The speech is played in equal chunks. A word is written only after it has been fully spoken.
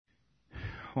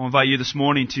I'll invite you this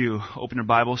morning to open your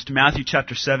Bibles to Matthew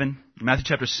chapter 7, Matthew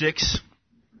chapter 6,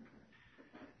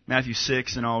 Matthew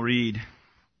 6, and I'll read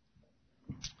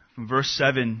from verse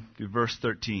 7 through verse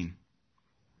 13.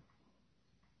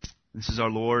 This is our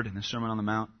Lord in the Sermon on the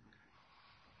Mount.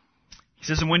 He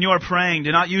says, "And when you are praying,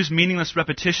 do not use meaningless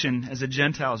repetition as the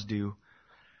Gentiles do,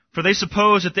 for they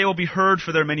suppose that they will be heard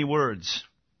for their many words.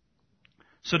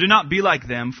 So do not be like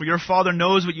them, for your Father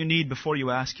knows what you need before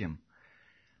you ask Him.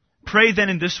 Pray then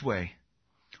in this way: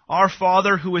 Our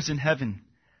Father who is in heaven,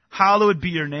 hallowed be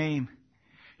your name.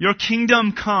 Your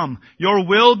kingdom come, your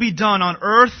will be done on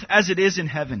earth as it is in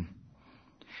heaven.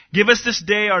 Give us this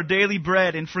day our daily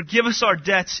bread, and forgive us our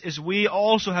debts as we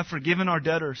also have forgiven our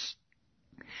debtors.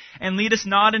 And lead us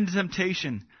not into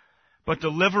temptation, but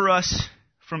deliver us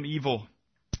from evil."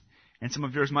 And some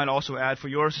of yours might also add, "For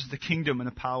yours is the kingdom and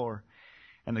the power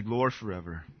and the glory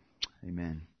forever.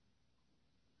 Amen."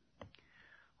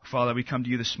 Father, we come to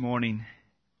you this morning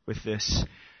with this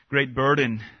great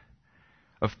burden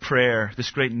of prayer, this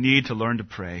great need to learn to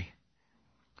pray.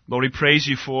 Lord, we praise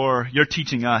you for your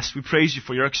teaching us. We praise you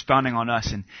for your expounding on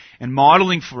us and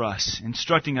modeling for us,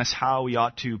 instructing us how we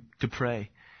ought to pray.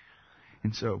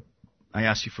 And so I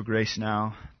ask you for grace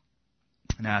now,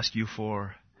 and I ask you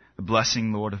for the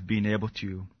blessing, Lord, of being able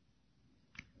to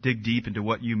dig deep into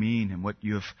what you mean and what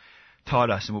you have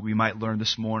taught us and what we might learn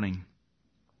this morning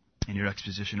in your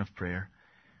exposition of prayer.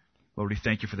 Lord, we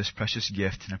thank you for this precious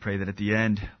gift, and I pray that at the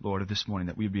end, Lord, of this morning,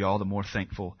 that we would be all the more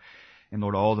thankful and,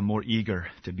 Lord, all the more eager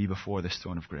to be before this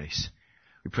throne of grace.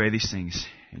 We pray these things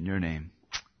in your name.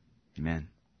 Amen.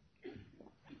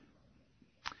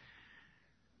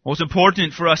 Well, it's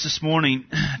important for us this morning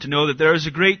to know that there is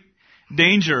a great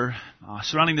danger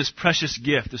surrounding this precious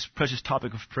gift, this precious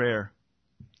topic of prayer.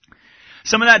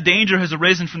 Some of that danger has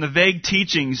arisen from the vague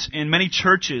teachings in many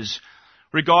churches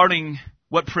regarding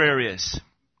what prayer is.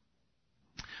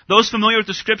 Those familiar with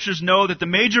the Scriptures know that the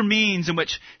major means in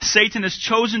which Satan has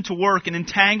chosen to work in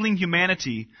entangling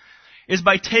humanity is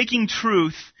by taking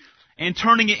truth and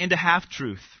turning it into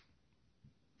half-truth.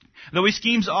 Though he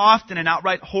schemes often in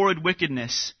outright horrid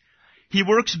wickedness, he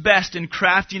works best in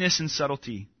craftiness and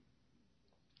subtlety.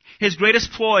 His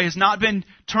greatest ploy has not been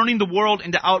turning the world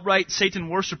into outright Satan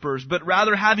worshippers, but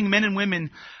rather having men and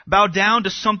women bow down to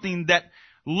something that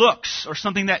looks or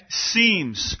something that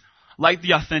seems like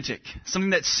the authentic,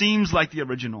 something that seems like the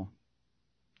original.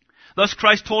 Thus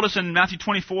Christ told us in Matthew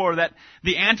 24 that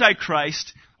the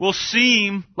Antichrist will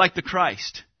seem like the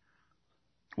Christ.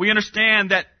 We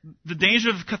understand that the danger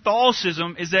of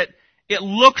Catholicism is that it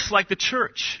looks like the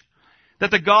church, that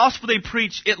the gospel they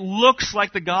preach, it looks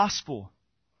like the gospel.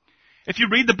 If you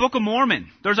read the Book of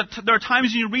Mormon, there are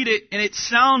times when you read it and it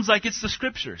sounds like it's the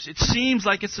Scriptures. It seems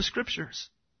like it's the Scriptures.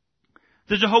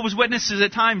 The Jehovah's Witnesses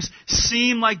at times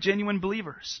seem like genuine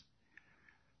believers.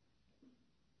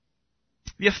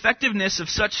 The effectiveness of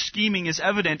such scheming is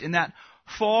evident in that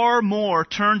far more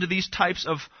turn to these types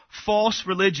of false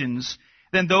religions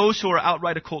than those who are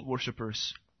outright occult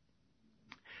worshippers.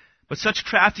 But such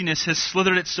craftiness has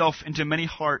slithered itself into many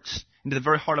hearts, into the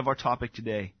very heart of our topic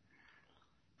today.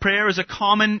 Prayer is a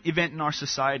common event in our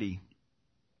society.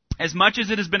 As much as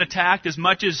it has been attacked, as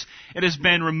much as it has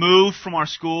been removed from our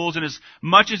schools, and as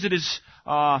much as it is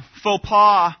faux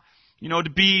pas, to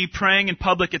be praying in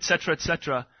public, etc.,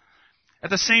 etc., at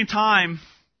the same time,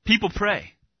 people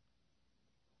pray.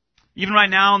 Even right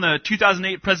now in the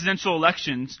 2008 presidential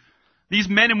elections, these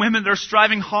men and women, they're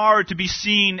striving hard to be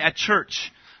seen at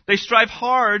church. They strive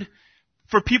hard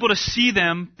for people to see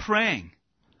them praying,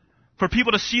 for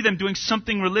people to see them doing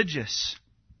something religious.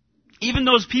 Even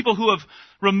those people who have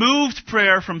removed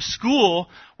prayer from school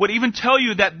would even tell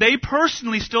you that they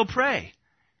personally still pray.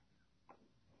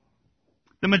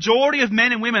 The majority of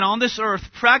men and women on this earth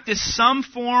practice some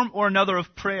form or another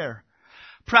of prayer.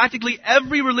 Practically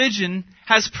every religion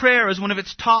has prayer as one of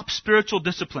its top spiritual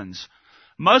disciplines.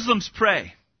 Muslims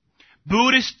pray.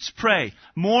 Buddhists pray.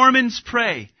 Mormons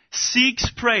pray.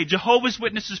 Sikhs pray. Jehovah's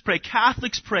Witnesses pray.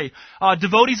 Catholics pray.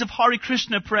 Devotees of Hare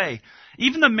Krishna pray.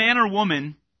 Even the man or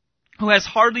woman who has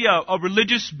hardly a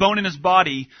religious bone in his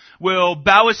body will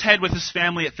bow his head with his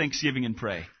family at Thanksgiving and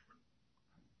pray.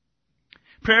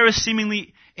 Prayer is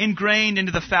seemingly ingrained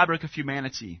into the fabric of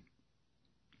humanity.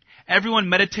 Everyone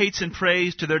meditates and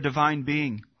prays to their divine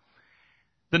being.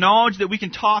 The knowledge that we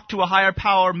can talk to a higher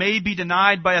power may be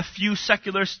denied by a few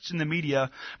secularists in the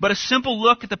media, but a simple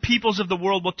look at the peoples of the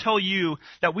world will tell you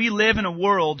that we live in a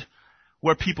world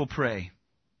where people pray.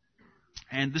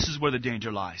 And this is where the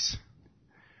danger lies.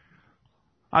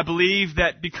 I believe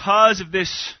that because of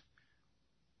this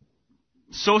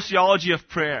sociology of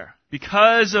prayer,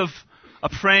 because of a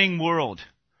praying world,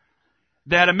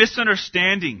 that a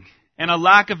misunderstanding and a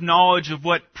lack of knowledge of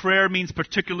what prayer means,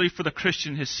 particularly for the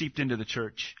Christian, has seeped into the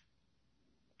church.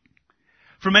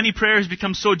 For many, prayer has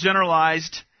become so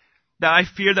generalized that I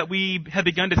fear that we have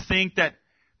begun to think that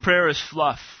prayer is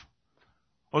fluff,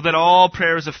 or that all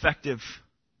prayer is effective,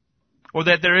 or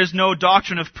that there is no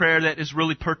doctrine of prayer that is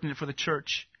really pertinent for the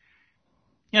church.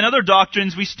 In other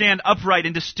doctrines, we stand upright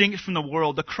and distinct from the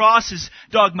world. The cross is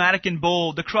dogmatic and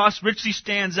bold. The cross richly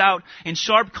stands out in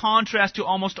sharp contrast to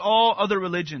almost all other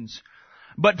religions.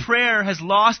 But prayer has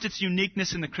lost its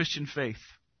uniqueness in the Christian faith.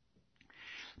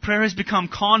 Prayer has become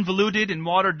convoluted and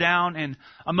watered down, and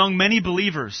among many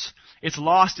believers, it's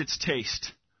lost its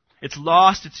taste. It's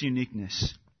lost its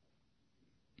uniqueness.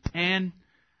 And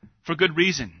for good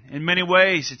reason. In many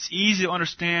ways, it's easy to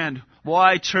understand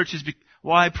why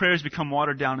prayer has become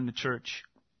watered down in the church.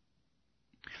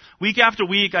 Week after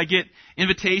week, I get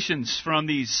invitations from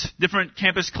these different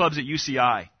campus clubs at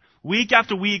UCI. Week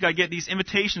after week, I get these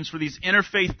invitations for these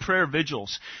interfaith prayer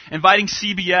vigils, inviting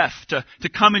CBF to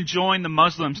come and join the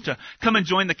Muslims, to come and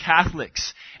join the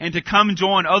Catholics, and to come and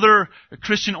join other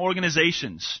Christian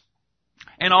organizations.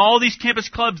 And all these campus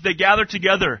clubs, they gather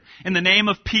together in the name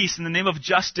of peace, in the name of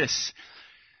justice.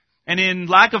 And in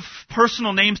lack of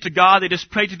personal names to God, they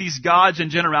just pray to these gods and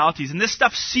generalities. And this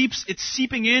stuff it's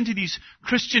seeping into these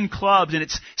Christian clubs, and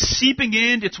it's seeping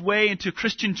in its way into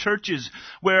Christian churches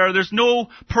where there's no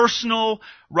personal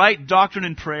right doctrine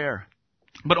in prayer,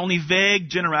 but only vague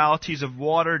generalities of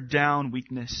watered down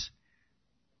weakness.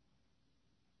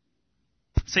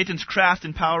 Satan's craft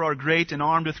and power are great and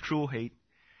armed with cruel hate.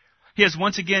 He has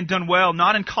once again done well,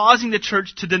 not in causing the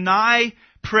church to deny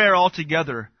prayer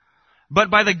altogether, but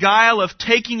by the guile of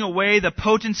taking away the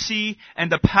potency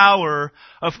and the power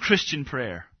of Christian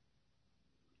prayer.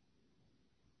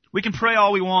 We can pray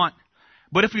all we want,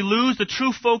 but if we lose the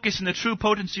true focus and the true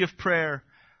potency of prayer,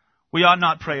 we ought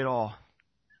not pray at all.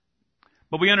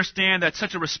 But we understand that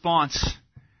such a response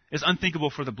is unthinkable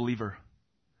for the believer.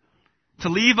 To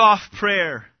leave off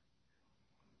prayer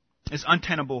is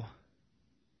untenable.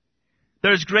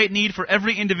 There is great need for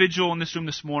every individual in this room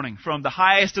this morning, from the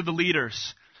highest of the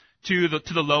leaders to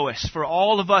the lowest, for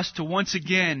all of us to once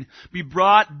again be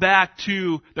brought back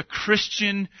to the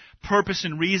Christian purpose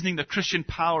and reasoning, the Christian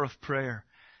power of prayer.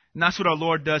 And that's what our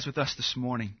Lord does with us this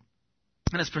morning.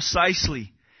 And it's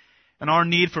precisely in our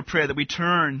need for prayer that we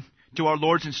turn to our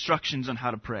Lord's instructions on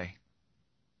how to pray.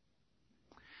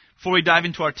 Before we dive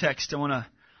into our text, I want to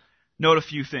note a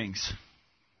few things.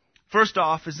 First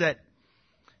off is that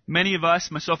many of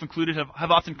us, myself included,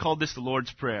 have often called this the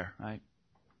Lord's Prayer, right?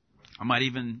 I might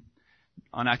even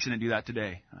on accident do that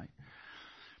today. Right?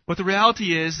 But the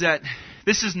reality is that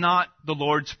this is not the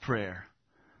Lord's Prayer.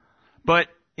 But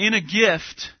in a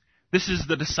gift, this is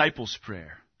the disciples'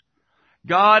 prayer.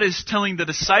 God is telling the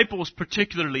disciples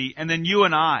particularly, and then you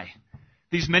and I,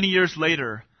 these many years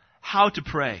later, how to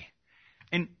pray.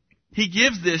 And He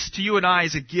gives this to you and I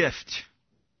as a gift.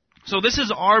 So this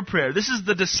is our prayer. This is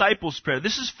the disciples' prayer.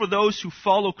 This is for those who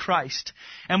follow Christ.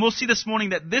 And we'll see this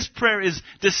morning that this prayer is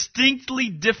distinctly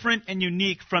different and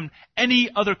unique from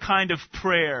any other kind of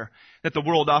prayer that the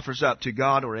world offers up to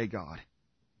God or a God.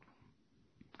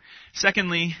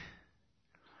 Secondly,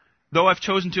 though I've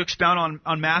chosen to expound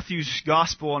on Matthew's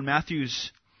gospel, on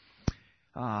Matthew's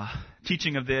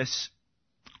teaching of this,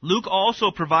 Luke also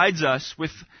provides us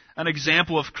with an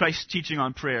example of Christ's teaching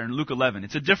on prayer in Luke 11.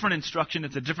 It's a different instruction,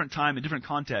 it's a different time, a different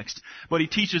context, but he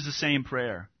teaches the same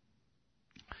prayer.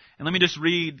 And let me just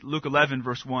read Luke 11,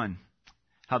 verse 1,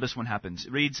 how this one happens.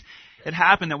 It reads, "It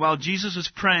happened that while Jesus was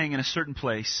praying in a certain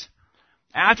place,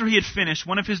 after he had finished,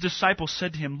 one of his disciples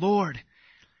said to him, 'Lord,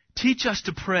 teach us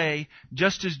to pray,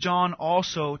 just as John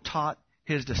also taught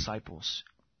his disciples.'"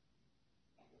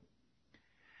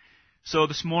 So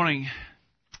this morning,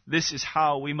 this is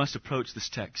how we must approach this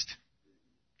text.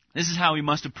 This is how we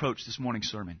must approach this morning's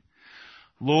sermon.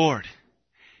 Lord,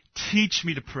 teach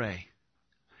me to pray.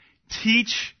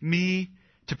 Teach me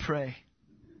to pray.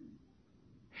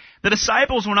 The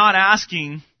disciples were not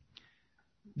asking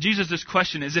Jesus this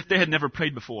question as if they had never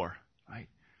prayed before. Right?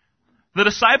 The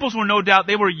disciples were no doubt,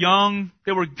 they were young,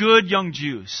 they were good young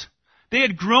Jews. They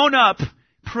had grown up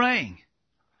praying.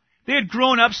 They had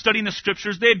grown up studying the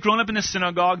Scriptures. They had grown up in the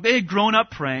synagogue. They had grown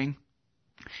up praying.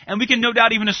 And we can no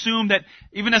doubt even assume that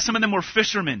even as some of them were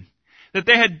fishermen, that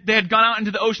they had gone out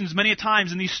into the oceans many a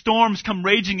times and these storms come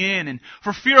raging in, and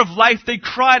for fear of life they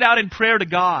cried out in prayer to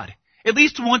God, at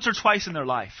least once or twice in their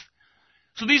life.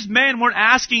 So these men weren't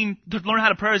asking to learn how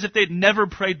to pray as if they'd never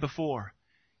prayed before.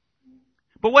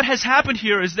 But what has happened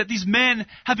here is that these men,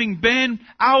 having been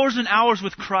hours and hours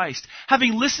with Christ,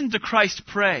 having listened to Christ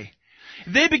pray,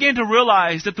 they began to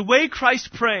realize that the way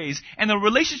Christ prays and the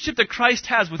relationship that Christ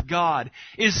has with God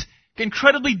is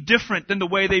incredibly different than the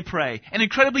way they pray, and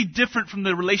incredibly different from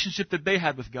the relationship that they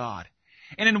had with God.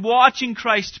 And in watching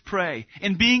Christ pray,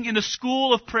 and being in the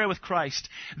school of prayer with Christ,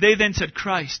 they then said,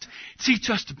 Christ, teach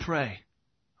us to pray.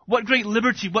 What great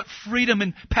liberty, what freedom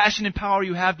and passion and power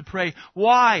you have to pray.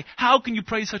 Why? How can you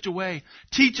pray such a way?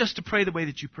 Teach us to pray the way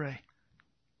that you pray.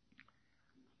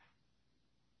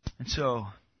 And so,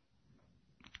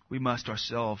 we must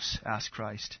ourselves ask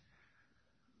Christ,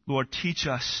 Lord, teach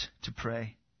us to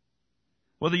pray.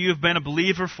 Whether you have been a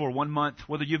believer for 1 month,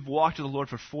 whether you've walked with the Lord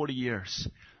for 40 years,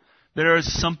 there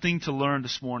is something to learn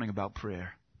this morning about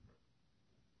prayer.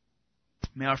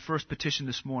 May our first petition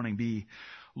this morning be,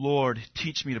 Lord,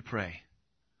 teach me to pray.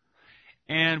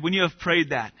 And when you have prayed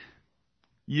that,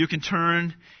 you can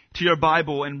turn to your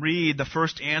Bible and read the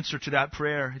first answer to that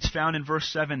prayer. It's found in verse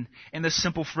 7 in this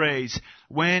simple phrase,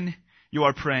 when you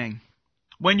are praying.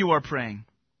 When you are praying.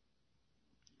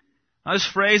 Now, this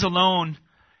phrase alone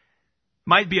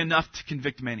might be enough to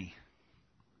convict many.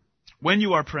 When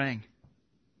you are praying.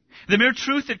 The mere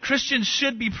truth that Christians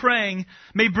should be praying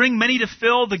may bring many to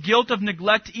feel the guilt of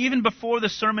neglect even before the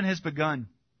sermon has begun.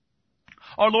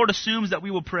 Our Lord assumes that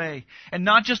we will pray, and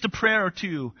not just a prayer or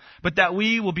two, but that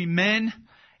we will be men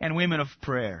and women of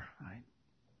prayer.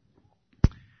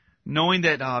 Right? Knowing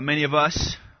that many of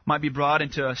us might be brought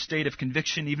into a state of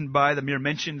conviction even by the mere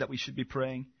mention that we should be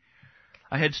praying,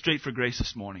 I head straight for grace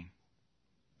this morning.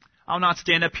 I'll not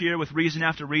stand up here with reason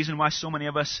after reason why so many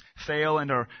of us fail and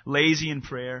are lazy in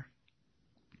prayer.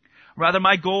 Rather,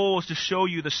 my goal is to show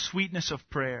you the sweetness of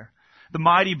prayer, the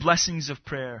mighty blessings of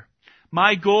prayer.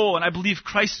 My goal, and I believe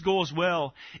Christ's goal as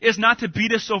well, is not to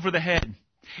beat us over the head,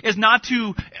 is not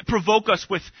to provoke us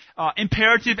with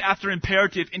imperative after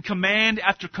imperative and command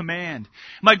after command.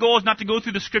 My goal is not to go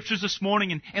through the scriptures this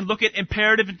morning and look at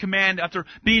imperative and command after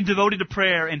being devoted to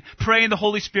prayer and pray in the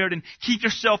Holy Spirit and keep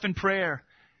yourself in prayer.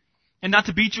 And not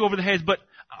to beat you over the head, but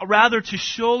rather to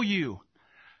show you,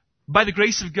 by the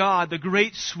grace of God, the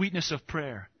great sweetness of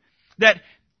prayer. That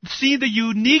seeing the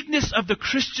uniqueness of the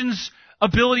Christian's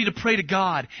ability to pray to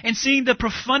God, and seeing the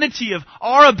profundity of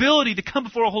our ability to come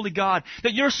before a holy God,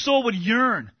 that your soul would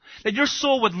yearn, that your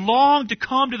soul would long to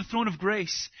come to the throne of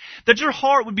grace, that your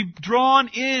heart would be drawn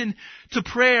in to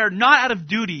prayer, not out of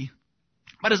duty,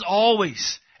 but as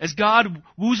always, as God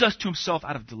woos us to Himself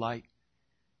out of delight.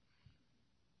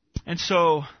 And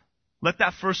so, let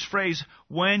that first phrase,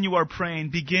 when you are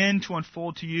praying, begin to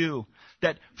unfold to you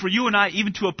that for you and I,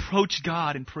 even to approach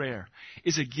God in prayer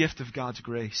is a gift of God's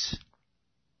grace.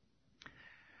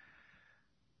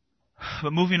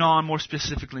 But moving on more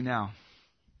specifically now,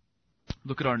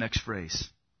 look at our next phrase.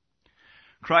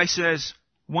 Christ says,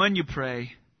 when you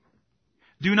pray,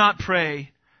 do not pray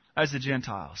as the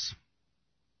Gentiles.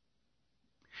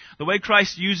 The way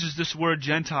Christ uses this word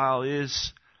Gentile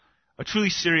is a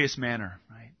truly serious manner,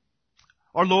 right?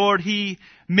 Our Lord, He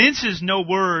minces no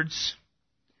words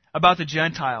about the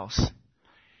Gentiles.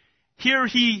 Here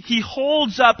He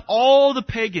holds up all the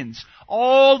pagans,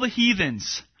 all the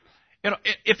heathens. You know,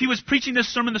 if He was preaching this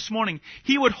sermon this morning,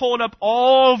 He would hold up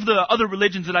all of the other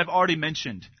religions that I've already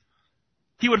mentioned.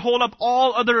 He would hold up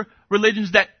all other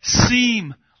religions that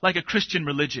seem like a Christian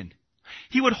religion.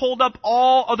 He would hold up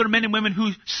all other men and women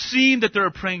who seem that they're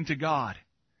praying to God.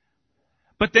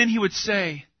 But then He would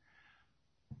say,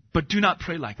 but do not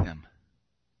pray like them.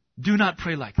 Do not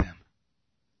pray like them.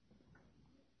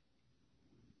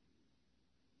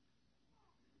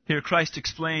 Here Christ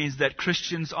explains that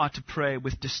Christians ought to pray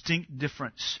with distinct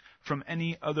difference from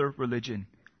any other religion.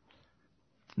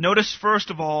 Notice first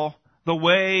of all the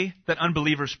way that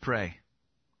unbelievers pray.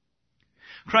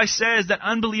 Christ says that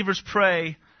unbelievers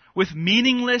pray with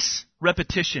meaningless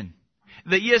repetition.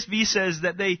 The ESV says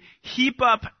that they heap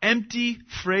up empty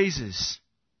phrases.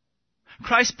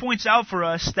 Christ points out for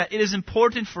us that it is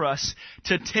important for us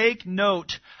to take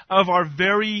note of our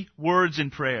very words in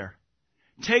prayer.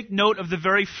 Take note of the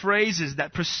very phrases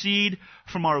that proceed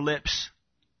from our lips.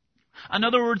 In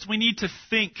other words, we need to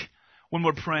think when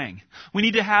we're praying. We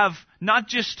need to have not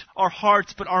just our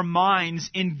hearts, but our minds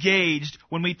engaged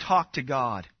when we talk to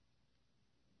God.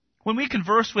 When we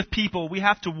converse with people, we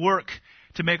have to work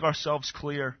to make ourselves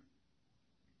clear.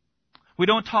 We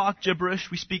don't talk gibberish.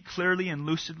 We speak clearly and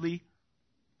lucidly.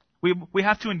 We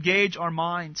have to engage our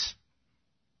minds.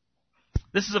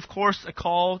 This is, of course, a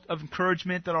call of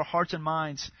encouragement that our hearts and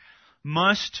minds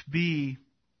must be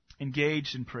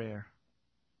engaged in prayer.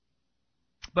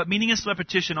 But meaningless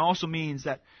repetition also means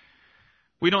that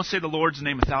we don't say the Lord's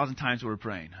name 1,000 times when we're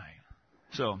praying.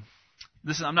 So,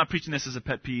 I'm not preaching this as a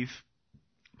pet peeve,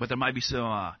 but there might be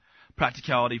some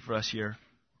practicality for us here.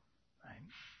 Right?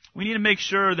 We need to make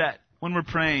sure that when we're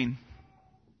praying,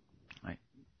 right,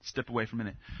 step away for a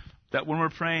minute, that when we're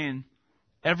praying,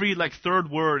 every third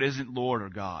word isn't Lord or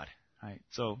God. Right?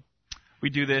 So we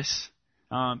do this,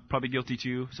 probably guilty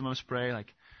too. Some of us pray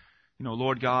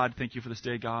Lord God, thank you for this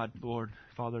day, God, Lord,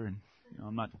 Father, and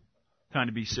I'm not trying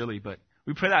to be silly, but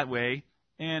we pray that way,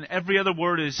 and every other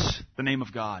word is the name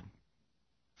of God.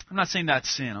 I'm not saying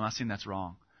that's sin. I'm not saying that's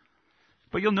wrong.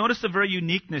 But you'll notice the very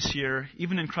uniqueness here,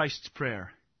 even in Christ's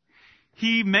prayer.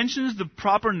 He mentions the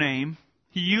proper name.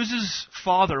 He uses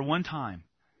Father one time.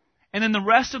 And then the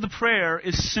rest of the prayer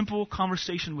is simple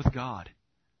conversation with God.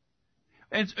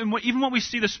 And even what we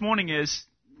see this morning is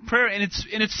prayer in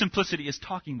its simplicity is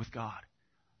talking with God.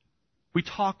 We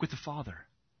talk with the Father.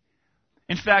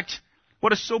 In fact,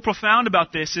 what is so profound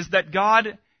about this is that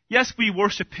God, yes, we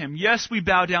worship Him. Yes, we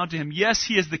bow down to Him. Yes,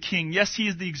 He is the King. Yes, He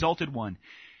is the exalted one.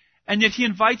 And yet He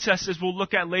invites us, as we'll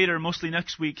look at later, mostly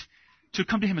next week, to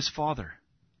come to Him as Father.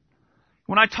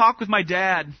 When I talk with my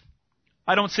dad,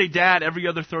 I don't say Dad every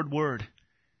other third word.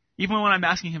 Even when I'm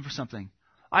asking Him for something.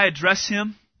 I address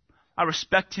Him. I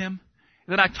respect Him.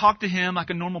 And then I talk to Him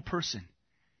like a normal person.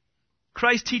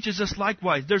 Christ teaches us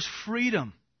likewise. There's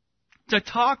freedom to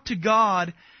talk to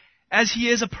God as He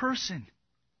is a person.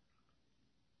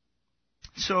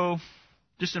 So,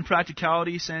 just in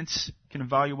practicality sense, you can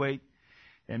evaluate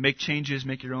and make changes,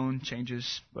 make your own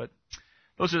changes. But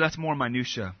that's more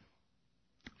minutia.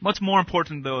 What's more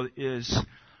important, though, is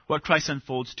what Christ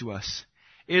unfolds to us,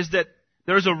 is that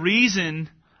there's a reason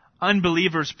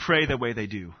unbelievers pray the way they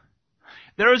do.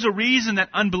 There is a reason that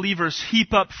unbelievers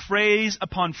heap up phrase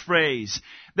upon phrase.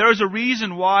 There is a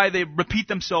reason why they repeat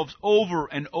themselves over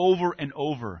and over and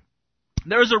over.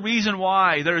 There is a reason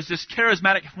why there is this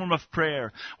charismatic form of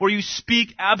prayer where you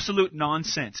speak absolute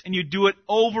nonsense and you do it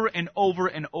over and over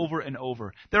and over and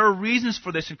over. There are reasons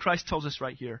for this, and Christ tells us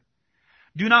right here.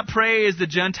 Do not pray as the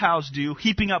Gentiles do,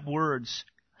 heaping up words,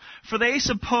 for they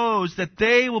suppose that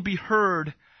they will be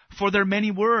heard for their many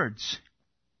words.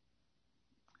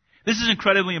 This is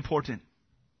incredibly important.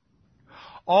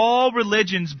 All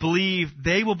religions believe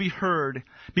they will be heard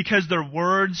because their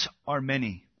words are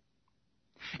many.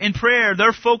 In prayer,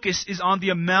 their focus is on the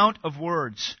amount of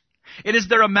words. It is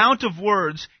their amount of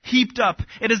words heaped up.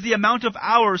 It is the amount of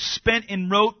hours spent in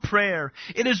rote prayer.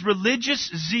 It is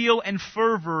religious zeal and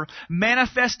fervor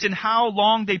manifest in how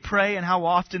long they pray and how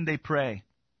often they pray.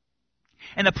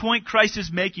 And the point Christ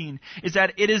is making is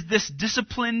that it is this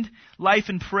disciplined life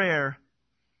in prayer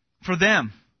for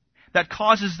them that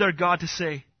causes their God to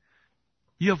say,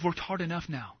 you have worked hard enough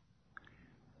now.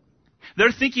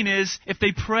 Their thinking is, if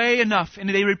they pray enough, and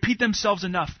they repeat themselves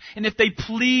enough, and if they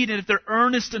plead, and if they're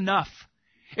earnest enough,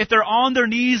 if they're on their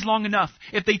knees long enough,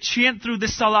 if they chant through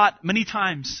this salat many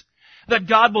times, that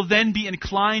God will then be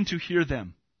inclined to hear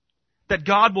them. That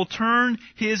God will turn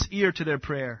His ear to their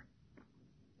prayer.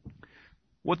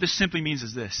 What this simply means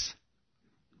is this.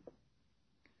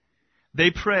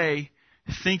 They pray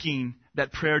thinking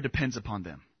that prayer depends upon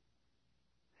them.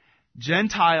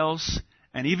 Gentiles,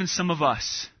 and even some of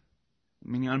us,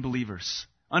 meaning unbelievers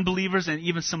and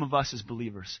even some of us as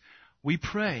believers, we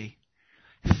pray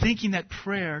thinking that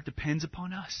prayer depends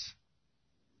upon us.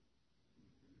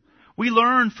 We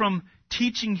learn from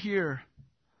teaching here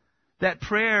that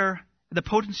prayer, the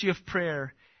potency of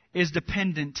prayer, is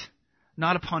dependent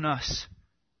not upon us,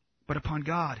 but upon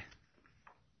God.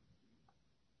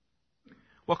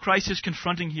 What Christ is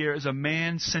confronting here is a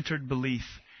man-centered belief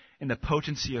in the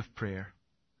potency of prayer.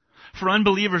 For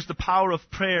unbelievers, the power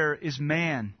of prayer is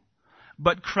man.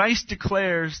 But Christ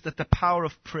declares that the power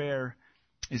of prayer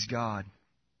is God.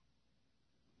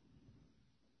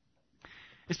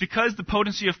 It's because the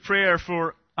potency of prayer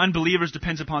for unbelievers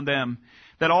depends upon them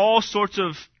that all sorts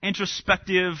of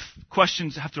introspective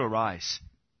questions have to arise.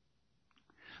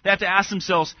 They have to ask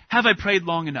themselves, have I prayed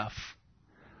long enough?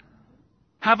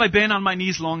 Have I been on my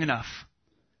knees long enough?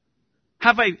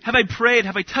 Have I prayed?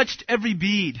 Have I touched every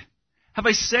bead? Have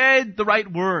I said the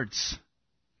right words?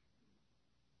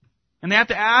 And they have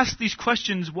to ask these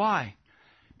questions. Why?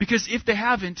 Because if they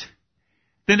haven't,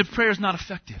 then the prayer is not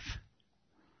effective.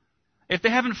 If they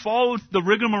haven't followed the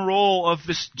rigmarole of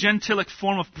this gentilic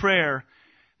form of prayer,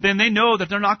 then they know that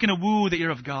they're not going to woo the ear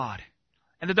of God,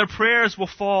 and that their prayers will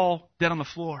fall dead on the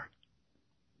floor.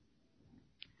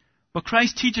 But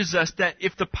Christ teaches us that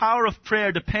if the power of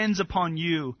prayer depends upon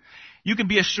you, you can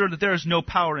be assured that there is no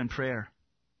power in prayer.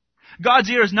 God's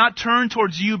ear is not turned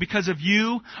towards you because of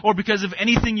you or because of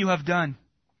anything you have done.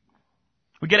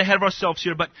 We get ahead of ourselves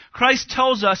here, but Christ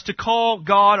tells us to call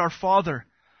God our Father,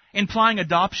 implying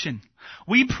adoption.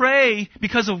 We pray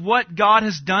because of what God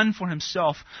has done for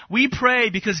himself. We pray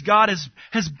because God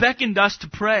has beckoned us to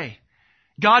pray.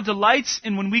 God delights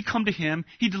in when we come to him.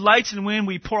 He delights in when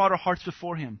we pour out our hearts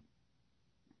before him.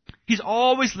 He's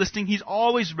always listening. He's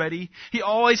always ready. He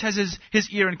always has his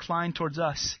ear inclined towards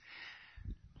us.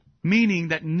 Meaning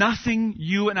that nothing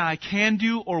you and I can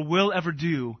do or will ever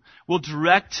do will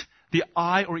direct the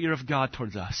eye or ear of God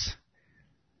towards us.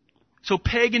 So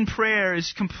pagan prayer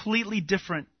is completely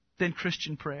different than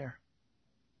Christian prayer.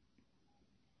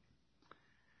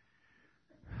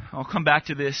 I'll come back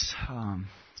to this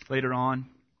later on.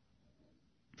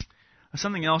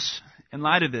 Something else in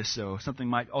light of this, though, something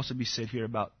might also be said here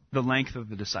about the length of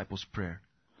the disciples' prayer.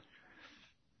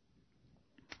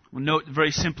 We'll note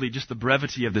very simply just the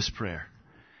brevity of this prayer,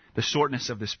 the shortness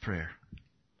of this prayer.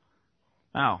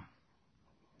 Now,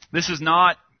 this does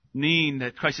not mean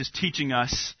that Christ is teaching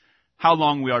us how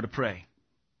long we are to pray.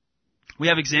 We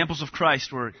have examples of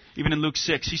Christ where, even in Luke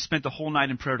 6, he spent the whole night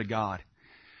in prayer to God.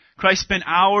 Christ spent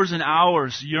hours and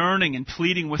hours yearning and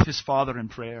pleading with his Father in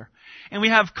prayer. And we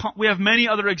have many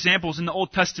other examples in the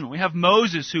Old Testament. We have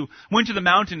Moses who went to the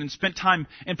mountain and spent time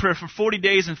in prayer for 40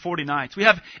 days and 40 nights. We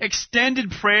have extended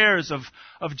prayers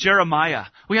of Jeremiah.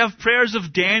 We have prayers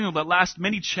of Daniel that last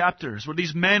many chapters where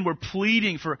these men were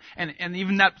pleading for, and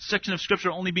even that section of Scripture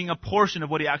only being a portion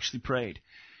of what he actually prayed.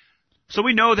 So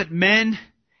we know that men,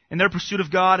 in their pursuit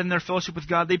of God and their fellowship with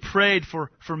God, they prayed for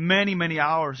many, many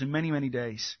hours and many, many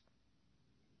days.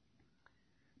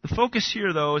 The focus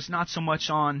here, though, is not so much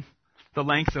on the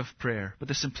length of prayer, but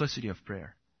the simplicity of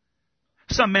prayer.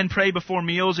 Some men pray before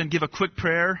meals and give a quick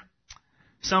prayer.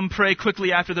 Some pray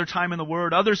quickly after their time in the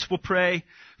Word. Others will pray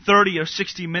 30 or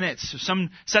 60 minutes. Some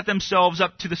set themselves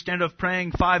up to the standard of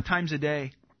praying 5 times a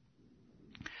day.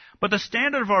 But the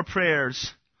standard of our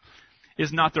prayers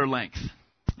is not their length.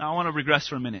 Now, I want to regress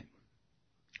for a minute.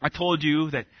 I told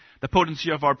you that the potency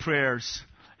of our prayers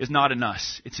is not in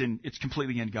us. It's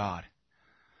completely in God.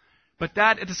 But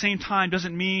that, at the same time,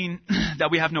 doesn't mean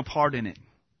that we have no part in it.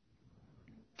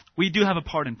 We do have a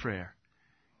part in prayer.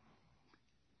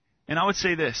 And I would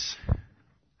say this.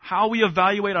 How we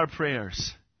evaluate our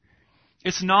prayers,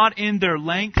 it's not in their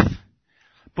length,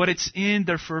 but it's in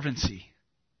their fervency.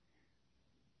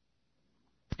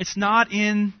 It's not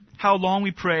in how long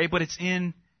we pray, but it's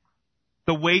in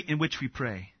the weight in which we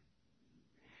pray.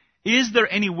 Is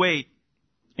there any weight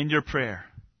in your prayer?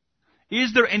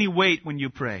 Is there any weight when you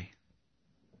pray?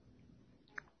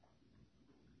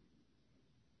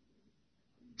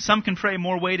 Some can pray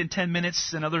more weight in 10 minutes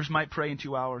than others might pray in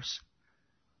 2 hours.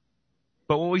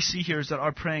 But what we see here is that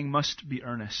our praying must be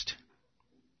earnest.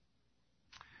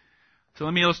 So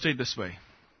let me illustrate this way.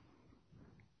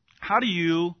 How do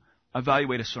you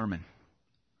evaluate a sermon?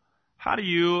 How do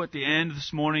you, at the end of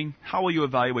this morning, how will you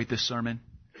evaluate this sermon?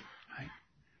 Right?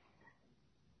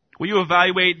 Will you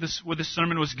evaluate whether this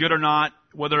sermon was good or not?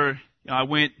 Whether I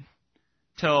went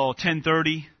till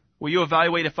 10:30? Will you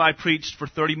evaluate if I preached for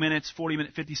 30 minutes, 40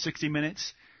 minutes, 50, 60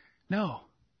 minutes? No.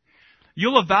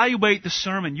 You'll evaluate the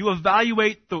sermon. You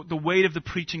evaluate the weight of the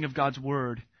preaching of God's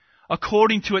Word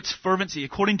according to its fervency,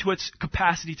 according to its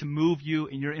capacity to move you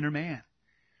in your inner man.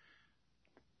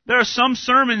 There are some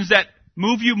sermons that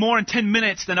move you more in 10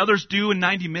 minutes than others do in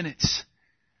 90 minutes.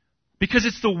 Because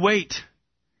it's the weight.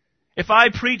 If I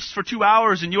preached for 2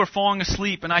 hours and you were falling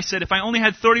asleep and I said, if I only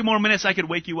had 30 more minutes, I could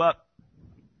wake you up.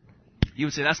 You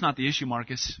would say, that's not the issue,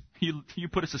 Marcus. You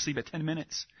put us to sleep at 10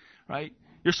 minutes, right?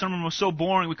 Your sermon was so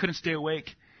boring we couldn't stay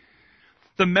awake.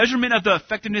 The measurement of the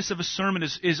effectiveness of a sermon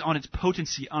is on its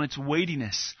potency, on its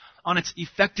weightiness, on its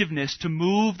effectiveness to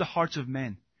move the hearts of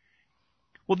men.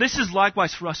 Well, this is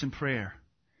likewise for us in prayer.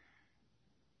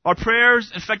 Our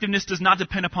prayers' effectiveness does not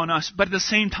depend upon us, but at the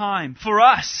same time, for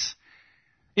us,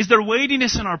 is there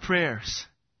weightiness in our prayers?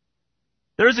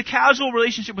 There is a casual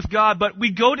relationship with God, but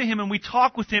we go to Him and we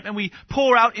talk with Him and we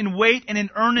pour out in weight and in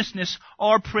earnestness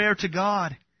our prayer to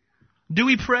God. Do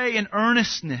we pray in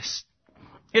earnestness?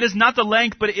 It is not the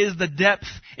length, but it is the depth.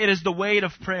 It is the weight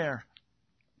of prayer.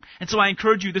 And so I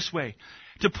encourage you this way,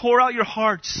 to pour out your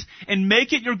hearts and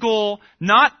make it your goal,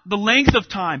 not the length of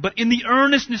time, but in the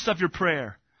earnestness of your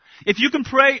prayer. If you can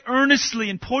pray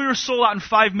earnestly and pour your soul out in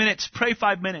 5 minutes, pray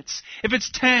 5 minutes. If it's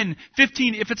 10,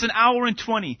 15, if it's an hour and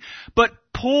 20. But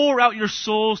pour out your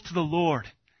souls to the Lord.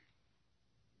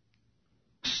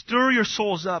 Stir your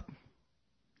souls up.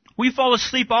 We fall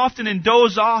asleep often and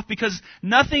doze off because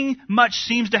nothing much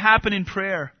seems to happen in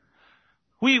prayer.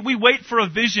 We wait for a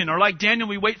vision, or like Daniel,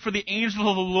 we wait for the angel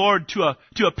of the Lord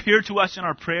to appear to us in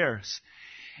our prayers.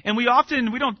 And we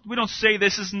don't say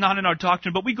this is not in our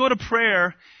doctrine, but we go to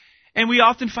prayer and we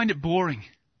often find it boring.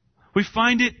 We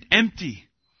find it empty.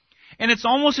 And it's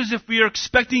almost as if we are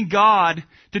expecting God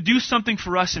to do something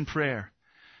for us in prayer.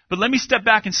 But let me step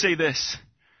back and say this.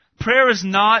 Prayer is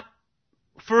not,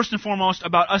 first and foremost,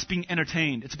 about us being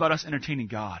entertained. It's about us entertaining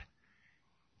God.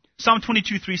 Psalm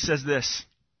 22:3 says this.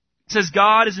 It says,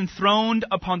 God is enthroned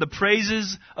upon the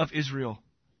praises of Israel.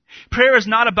 Prayer is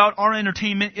not about our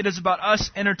entertainment. It is about us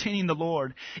entertaining the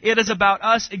Lord. It is about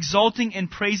us exalting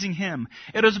and praising Him.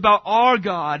 It is about our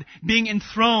God being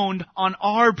enthroned on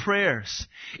our prayers.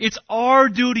 It's our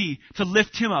duty to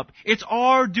lift Him up. It's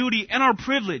our duty and our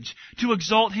privilege to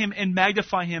exalt Him and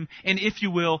magnify Him, and if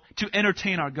you will, to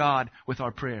entertain our God with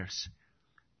our prayers.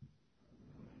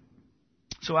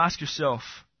 So ask yourself,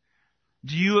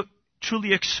 do you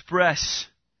truly express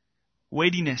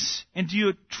weightiness? And do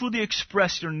you truly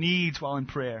express your needs while in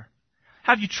prayer?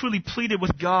 Have you truly pleaded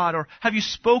with God, or have you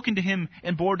spoken to Him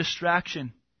and bore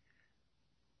distraction?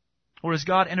 Or is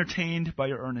God entertained by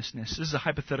your earnestness? This is a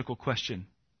hypothetical question,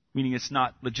 meaning it's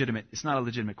not legitimate. It's not a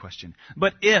legitimate question.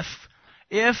 But if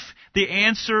the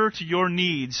answer to your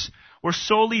needs were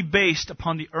solely based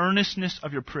upon the earnestness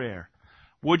of your prayer,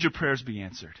 would your prayers be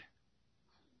answered?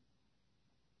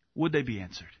 Would they be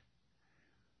answered?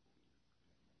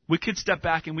 We could step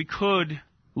back and we could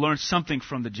learn something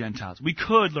from the Gentiles. We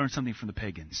could learn something from the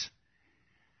pagans.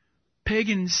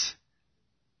 Pagans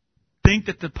think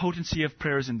that the potency of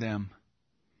prayer is in them,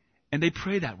 and they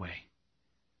pray that way.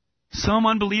 Some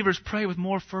unbelievers pray with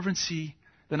more fervency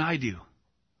than I do.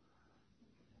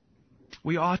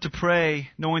 We ought to pray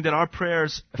knowing that our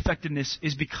prayer's effectiveness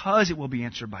is because it will be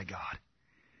answered by God,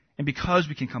 and because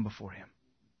we can come before Him.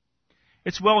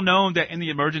 It's well known that in the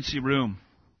emergency room,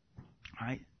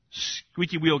 right,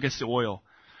 squeaky wheel gets the oil.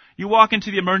 You walk into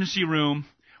the emergency room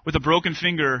with a broken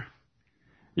finger,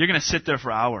 you're going to sit there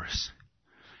for hours.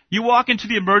 You walk into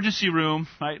the emergency room,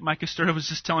 right? Micah Sturda was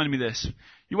just telling me this.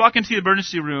 You walk into the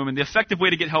emergency room, and the effective way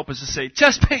to get help is to say,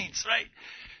 chest pains, right?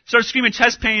 Start screaming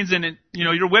chest pains, and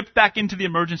you're whipped back into the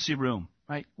emergency room,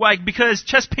 right? Why? Because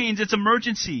chest pains, it's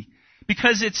emergency.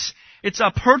 Because it's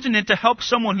pertinent to help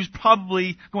someone who's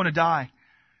probably going to die.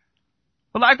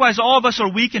 But likewise, all of us are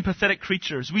weak and pathetic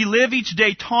creatures. We live each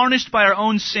day tarnished by our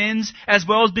own sins, as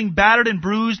well as being battered and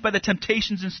bruised by the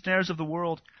temptations and snares of the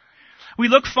world. We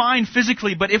look fine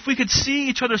physically, but if we could see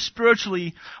each other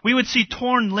spiritually, we would see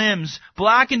torn limbs,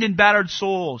 blackened and battered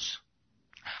souls.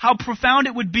 How profound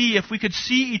it would be if we could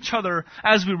see each other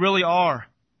as we really are.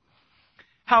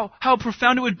 How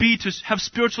profound it would be to have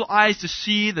spiritual eyes to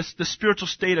see the spiritual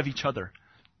state of each other.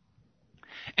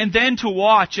 And then to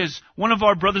watch as one of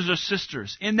our brothers or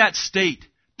sisters in that state,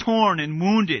 torn and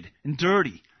wounded and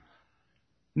dirty,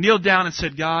 kneeled down and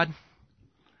said, God,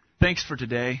 thanks for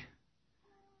today.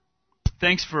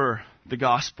 Thanks for the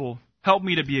gospel. Help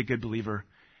me to be a good believer.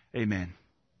 Amen.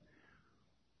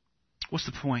 What's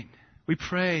the point? We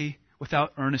pray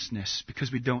without earnestness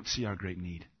because we don't see our great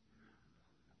need.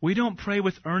 We don't pray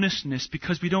with earnestness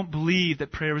because we don't believe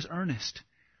that prayer is earnest.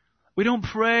 We don't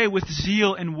pray with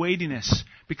zeal and weightiness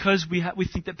because we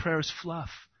think that prayer is fluff.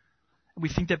 We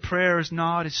think that prayer is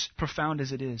not as profound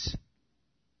as it is.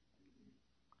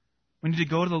 We need to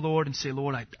go to the Lord and say,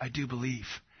 Lord, I do believe,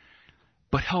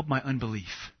 but help my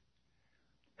unbelief.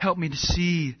 Help me to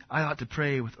see I ought to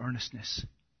pray with earnestness.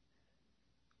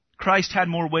 Christ had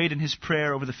more weight in His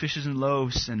prayer over the fishes and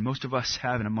loaves than most of us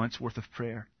have in a month's worth of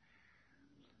prayer.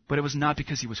 But it was not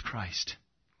because He was Christ.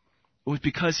 It was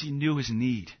because He knew His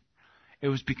need. It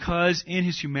was because in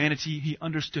His humanity He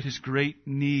understood His great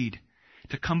need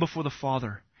to come before the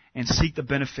Father and seek the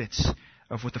benefits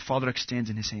of what the Father extends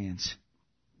in His hands.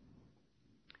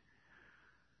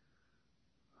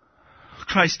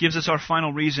 Christ gives us our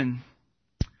final reason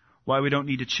why we don't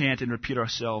need to chant and repeat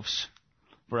ourselves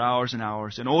for hours and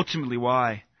hours, and ultimately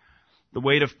why the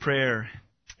weight of prayer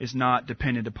is not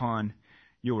dependent upon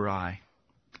you or I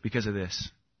because of this.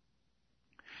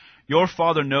 Your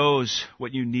Father knows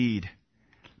what you need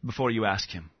before you ask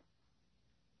Him.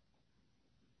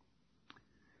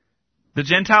 The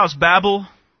Gentiles babble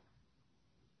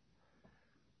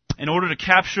in order to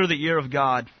capture the ear of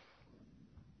God.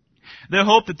 They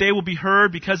hope that they will be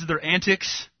heard because of their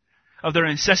antics, of their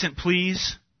incessant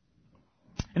pleas,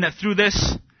 and that through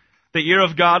this, the ear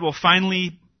of God will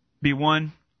finally be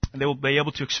won, and they will be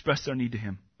able to express their need to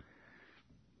Him.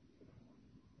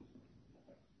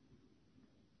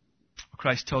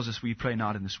 Christ tells us we pray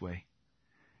not in this way.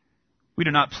 We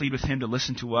do not plead with Him to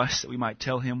listen to us that we might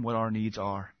tell Him what our needs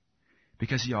are,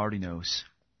 because He already knows.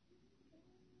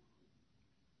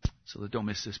 So don't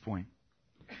miss this point.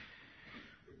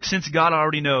 Since God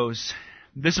already knows,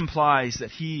 this implies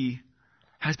that He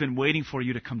has been waiting for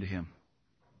you to come to Him.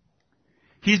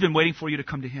 He's been waiting for you to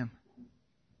come to Him.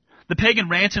 The pagan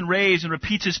rants and raves and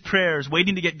repeats his prayers,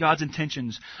 waiting to get God's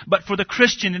intentions. But for the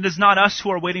Christian, it is not us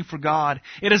who are waiting for God.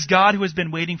 It is God who has been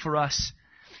waiting for us.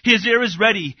 His ear is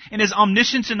ready. In His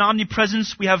omniscience and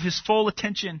omnipresence, we have His full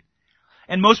attention.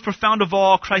 And most profound of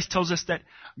all, Christ tells us that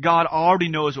God already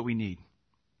knows what we need.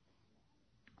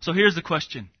 So here's the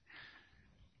question.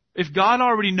 If God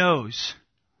already knows,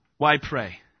 why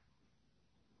pray?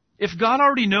 If God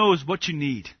already knows what you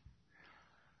need,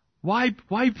 why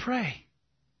pray?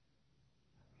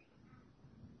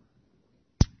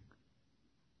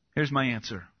 Here's my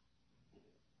answer.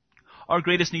 Our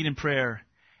greatest need in prayer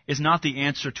is not the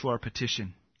answer to our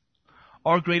petition.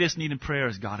 Our greatest need in prayer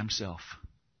is God Himself.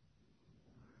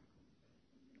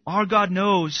 Our God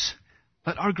knows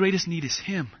that our greatest need is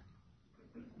Him.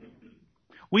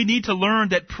 We need to learn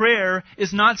that prayer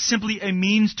is not simply a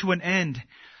means to an end,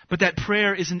 but that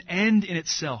prayer is an end in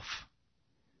itself.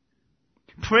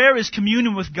 Prayer is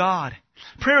communion with God.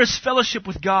 Prayer is fellowship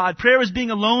with God. Prayer is being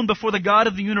alone before the God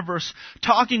of the universe,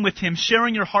 talking with Him,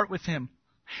 sharing your heart with Him.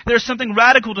 There's something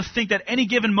radical to think that any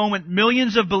given moment,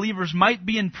 millions of believers might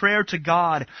be in prayer to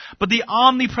God. But the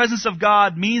omnipresence of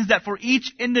God means that for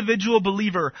each individual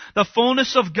believer, the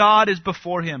fullness of God is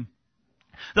before him.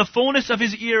 The fullness of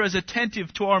His ear is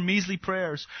attentive to our measly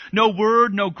prayers. No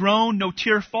word, no groan, no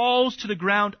tear falls to the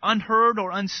ground unheard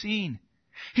or unseen.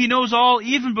 He knows all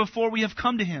even before we have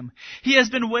come to Him. He has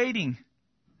been waiting.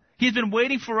 He has been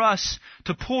waiting for us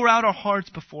to pour out our hearts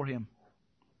before Him.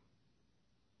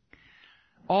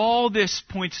 All this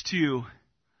points to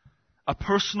a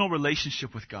personal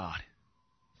relationship with God.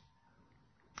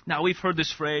 Now, we've heard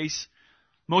this phrase.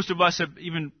 Most of us have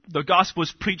even, the gospel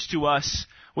is preached to us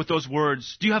with those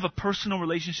words. Do you have a personal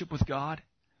relationship with God?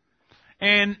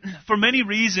 And for many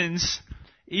reasons,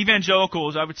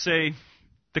 evangelicals, I would say,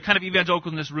 the kind of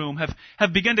evangelicals in this room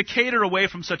have begun to cater away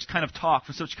from such kind of talk,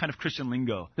 from such kind of Christian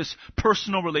lingo, this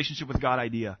personal relationship with God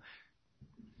idea.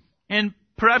 And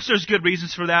perhaps there's good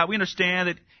reasons for that. We understand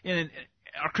that in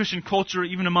our Christian culture,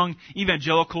 even among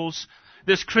evangelicals,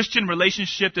 this Christian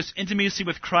relationship, this intimacy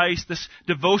with Christ, this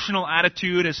devotional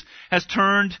attitude has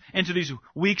turned into these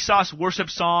weak sauce worship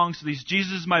songs, these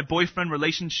Jesus is my boyfriend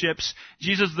relationships,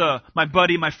 Jesus my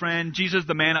buddy, my friend, Jesus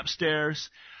the man upstairs.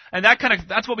 And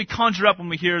that's what we conjure up when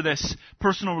we hear this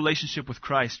personal relationship with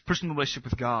Christ, personal relationship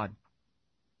with God.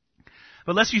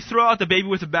 But lest we throw out the baby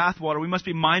with the bathwater, we must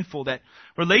be mindful that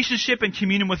relationship and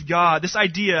communion with God, this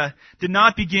idea did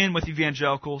not begin with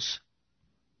evangelicals.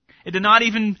 It did not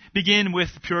even begin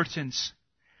with the Puritans,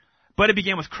 but it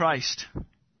began with Christ.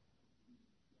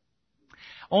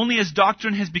 Only as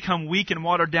doctrine has become weak and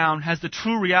watered down has the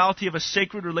true reality of a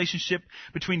sacred relationship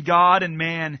between God and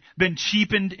man been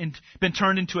cheapened and been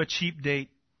turned into a cheap date.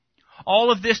 All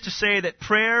of this to say that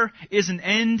prayer is an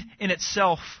end in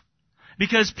itself,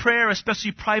 because prayer,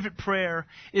 especially private prayer,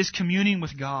 is communing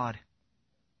with God.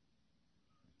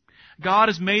 God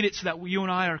has made it so that you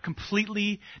and I are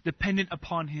completely dependent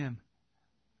upon Him.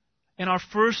 And our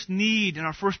first need and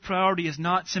our first priority is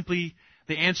not simply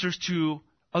the answers to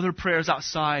other prayers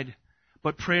outside,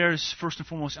 but prayers first and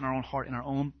foremost in our own heart, in our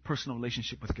own personal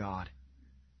relationship with God.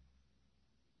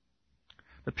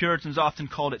 The Puritans often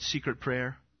called it secret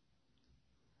prayer.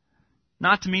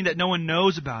 Not to mean that no one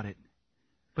knows about it,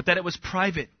 but that it was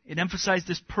private. It emphasized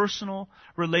this personal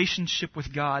relationship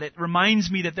with God. It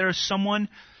reminds me that there is someone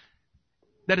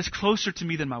that is closer to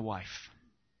me than my wife.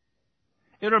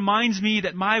 It reminds me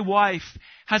that my wife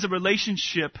has a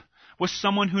relationship with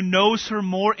someone who knows her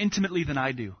more intimately than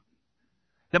I do.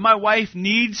 That my wife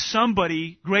needs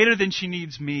somebody greater than she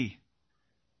needs me.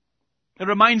 It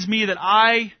reminds me that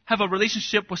I have a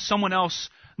relationship with someone else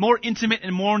more intimate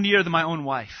and more near than my own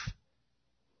wife.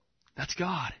 That's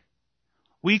God.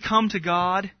 We come to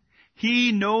God.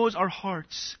 He knows our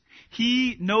hearts.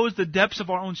 He knows the depths of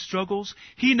our own struggles.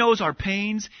 He knows our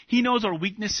pains. He knows our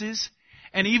weaknesses.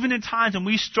 And even in times when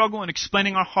we struggle in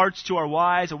explaining our hearts to our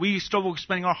wives, or we struggle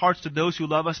explaining our hearts to those who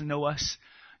love us and know us,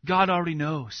 God already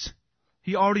knows.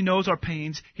 He already knows our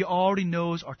pains. He already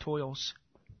knows our toils.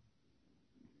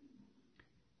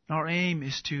 Our aim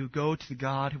is to go to the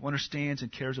God who understands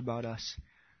and cares about us.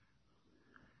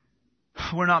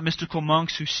 We're not mystical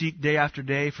monks who seek day after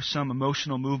day for some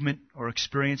emotional movement or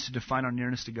experience to define our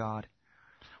nearness to God.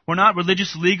 We're not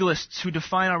religious legalists who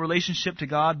define our relationship to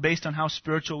God based on how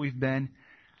spiritual we've been.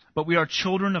 But we are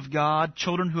children of God,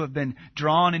 children who have been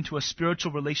drawn into a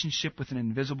spiritual relationship with an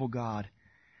invisible God,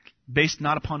 based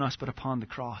not upon us but upon the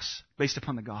cross, based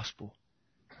upon the gospel.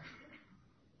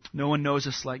 No one knows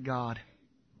us like God.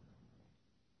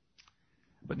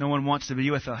 But no one wants to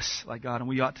be with us like God, and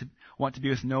we ought to want to be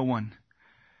with no one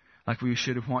like we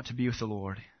should want to be with the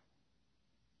Lord.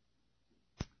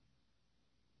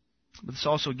 But this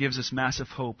also gives us massive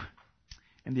hope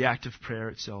in the act of prayer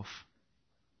itself.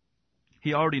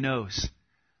 He already knows.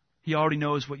 He already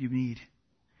knows what you need.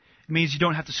 It means you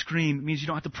don't have to scream. It means you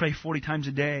don't have to pray 40 times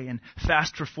a day and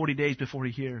fast for 40 days before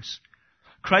He hears.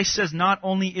 Christ says not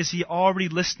only is He already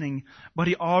listening, but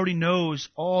He already knows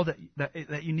all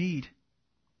that you need.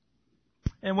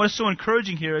 And what is so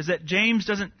encouraging here is that Jesus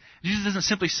doesn't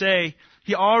simply say,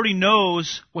 He already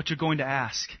knows what you're going to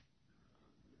ask.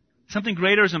 Something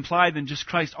greater is implied than just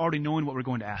Christ already knowing what we're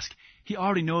going to ask. He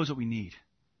already knows what we need.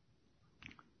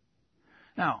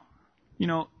 Now,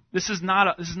 this is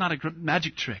not a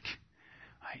magic trick,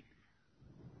 right?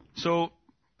 So,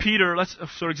 Peter,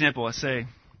 for example, let's say,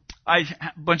 hand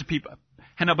out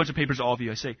a bunch of papers to all of you.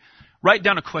 I say, write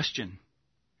down a question.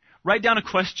 Write down a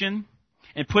question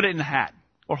and put it in the hat.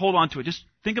 Or hold on to it. Just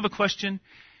think of a question.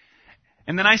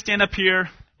 And then I stand up here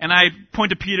and I point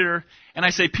to Peter and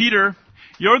I say, Peter,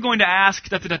 you're going to ask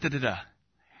da-da-da-da-da-da.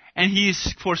 And he's,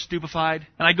 of course, stupefied.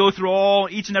 And I go through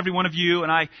each and every one of you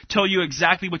and I tell you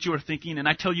exactly what you were thinking and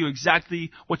I tell you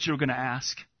exactly what you're going to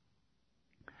ask.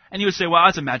 And you would say, well,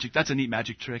 that's a neat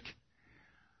magic trick.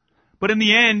 But in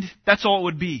the end, that's all it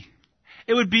would be.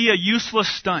 It would be a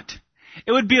useless stunt.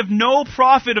 It would be of no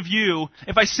profit of you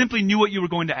if I simply knew what you were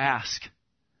going to ask.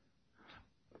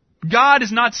 God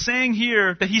is not saying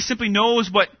here that He simply knows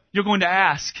what you're going to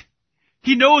ask.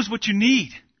 He knows what you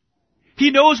need. He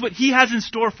knows what He has in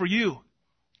store for you.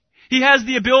 He has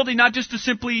the ability not just to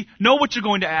simply know what you're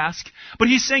going to ask, but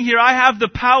He's saying here, I have the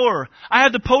power, I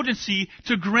have the potency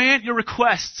to grant your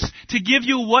requests, to give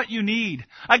you what you need.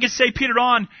 I could say, Peter,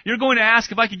 you're going to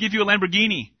ask if I could give you a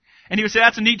Lamborghini. And he would say,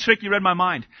 that's a neat trick, you read my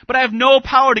mind. But I have no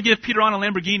power to give Peter a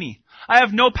Lamborghini. I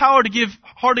have no power to give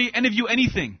hardly any of you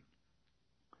anything.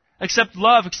 Except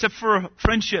love, except for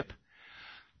friendship.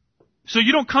 So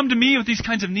you don't come to me with these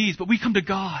kinds of needs, but we come to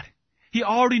God. He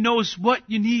already knows what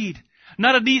you need.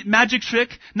 Not a neat magic trick,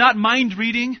 not mind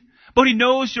reading, but He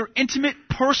knows your intimate,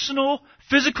 personal,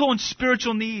 physical, and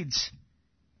spiritual needs.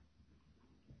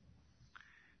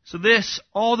 So this,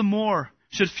 all the more,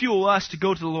 should fuel us to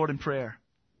go to the Lord in prayer.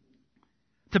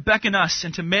 To beckon us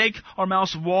and to make our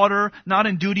mouths water, not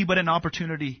in duty, but in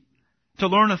opportunity. To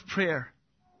learn of prayer.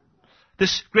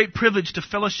 This great privilege to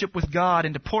fellowship with God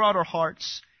and to pour out our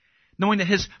hearts, knowing that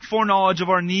His foreknowledge of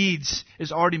our needs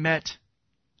is already met.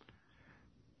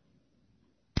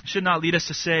 It should not lead us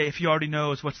to say, if He already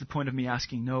knows, what's the point of me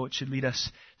asking? No, it should lead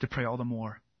us to pray all the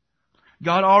more.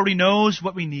 God already knows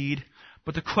what we need,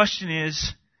 but the question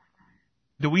is,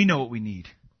 do we know what we need?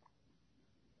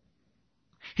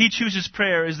 He chooses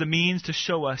prayer as the means to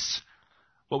show us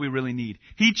what we really need.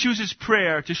 He chooses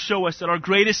prayer to show us that our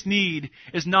greatest need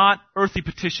is not earthly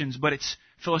petitions, but it's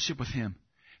fellowship with Him,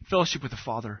 fellowship with the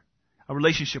Father, a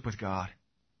relationship with God.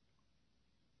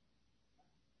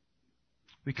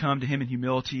 We come to Him in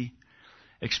humility,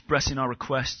 expressing our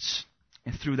requests,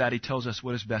 and through that He tells us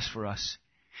what is best for us.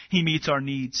 He meets our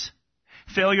needs.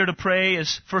 Failure to pray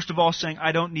is, first of all, saying,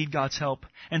 I don't need God's help.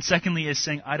 And secondly, is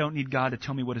saying, I don't need God to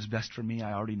tell me what is best for me.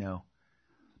 I already know.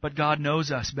 But God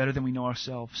knows us better than we know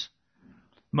ourselves.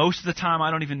 Most of the time, I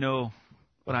don't even know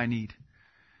what I need.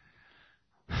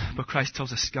 But Christ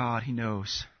tells us God, He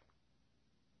knows.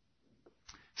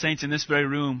 Saints, in this very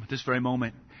room, at this very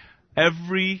moment,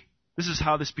 this is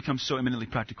how this becomes so eminently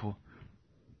practical.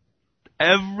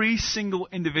 Every single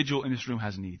individual in this room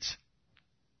has needs.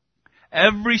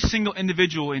 Every single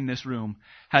individual in this room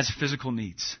has physical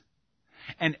needs.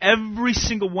 And every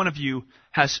single one of you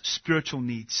has spiritual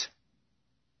needs.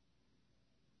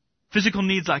 Physical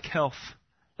needs like health,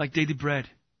 like daily bread,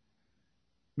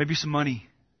 maybe some money,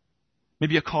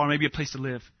 maybe a car, maybe a place to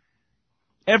live.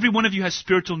 Every one of you has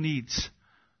spiritual needs.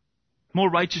 More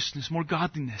righteousness, more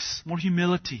godliness, more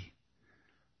humility,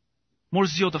 more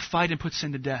zeal to fight and put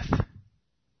sin to death.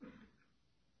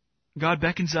 God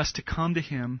beckons us to come to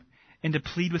Him and to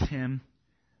plead with Him,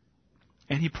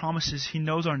 and He promises He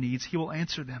knows our needs. He will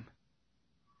answer them.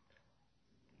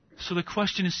 So the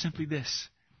question is simply this.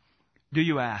 Do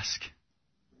you ask?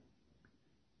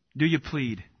 Do you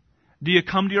plead? Do you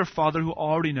come to your Father who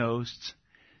already knows,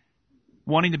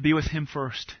 wanting to be with Him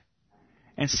first,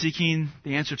 and seeking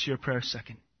the answer to your prayer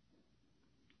second?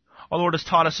 Our Lord has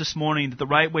taught us this morning that the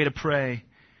right way to pray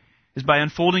is by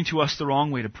unfolding to us the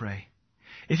wrong way to pray.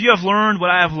 If you have learned what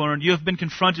I have learned, you have been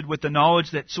confronted with the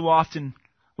knowledge that so often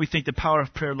we think the power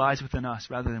of prayer lies within us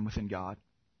rather than within God.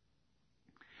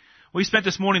 We spent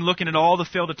this morning looking at all the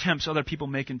failed attempts other people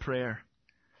make in prayer.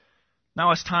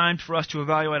 Now it's time for us to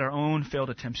evaluate our own failed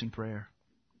attempts in prayer.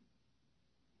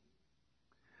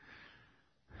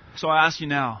 So I ask you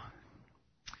now,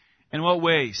 in what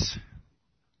ways,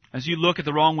 as you look at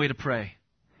the wrong way to pray,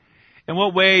 In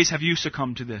what ways have you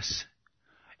succumbed to this?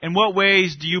 In what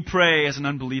ways do you pray as an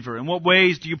unbeliever? In what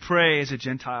ways do you pray as a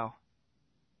Gentile?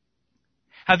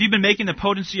 Have you been making the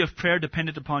potency of prayer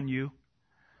dependent upon you?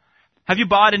 Have you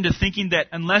bought into thinking that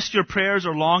unless your prayers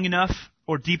are long enough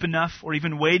or deep enough or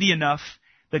even weighty enough,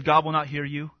 that God will not hear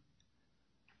you?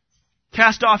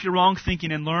 Cast off your wrong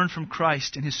thinking and learn from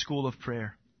Christ in His school of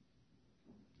prayer.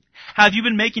 Have you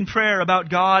been making prayer about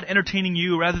God entertaining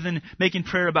you rather than making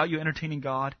prayer about you entertaining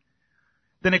God?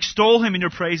 Then extol Him in your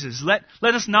praises. Let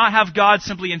us not have God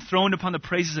simply enthroned upon the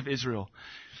praises of Israel,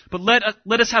 but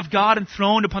let us have God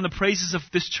enthroned upon the praises of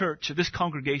this church, of this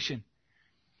congregation.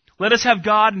 Let us have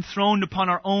God enthroned upon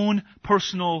our own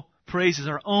personal praises,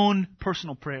 our own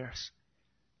personal prayers.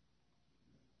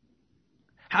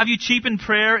 Have you cheapened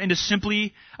prayer into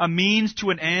simply a means to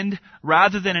an end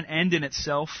rather than an end in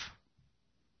itself?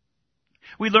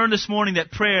 We learned this morning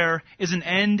that prayer is an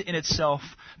end in itself.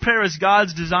 Prayer is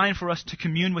God's design for us to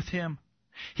commune with Him.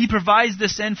 He provides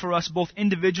this end for us both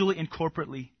individually and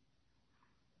corporately.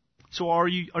 So are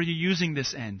you using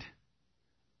this end?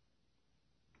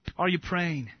 Are you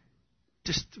praying?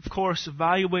 Just, of course,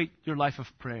 evaluate your life of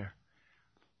prayer.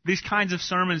 These kinds of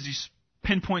sermons, these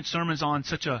pinpoint sermons on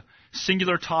such a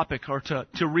singular topic, are to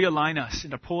realign us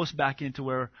and to pull us back into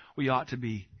where we ought to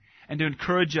be and to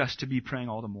encourage us to be praying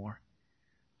all the more.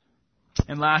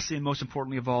 And lastly, and most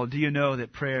importantly of all, do you know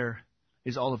that prayer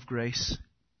is all of grace?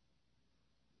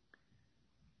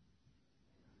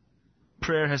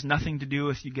 Prayer has nothing to do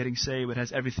with you getting saved. It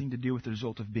has everything to do with the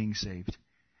result of being saved.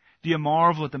 Do you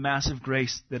marvel at the massive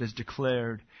grace that is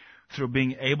declared through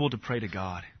being able to pray to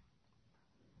God?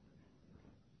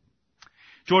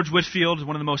 George Whitefield is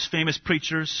one of the most famous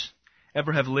preachers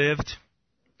ever have lived.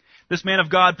 This man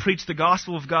of God preached the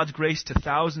gospel of God's grace to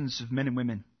thousands of men and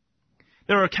women.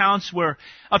 There are accounts where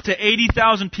up to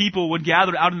 80,000 people would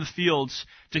gather out in the fields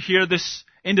to hear this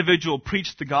individual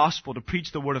preach the gospel, to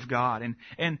preach the word of God.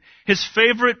 And his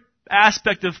favorite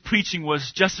aspect of preaching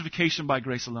was justification by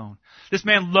grace alone. This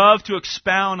man loved to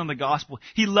expound on the gospel.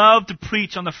 He loved to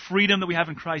preach on the freedom that we have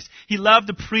in Christ. He loved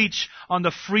to preach on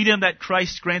the freedom that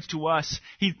Christ grants to us.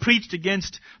 He preached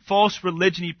against false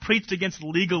religion. He preached against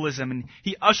legalism. And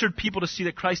he ushered people to see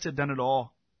that Christ had done it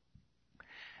all.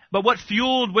 But what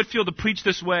fueled Whitefield to preach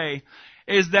this way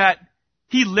is that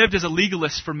he lived as a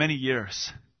legalist for many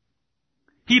years.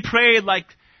 He prayed like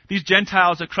these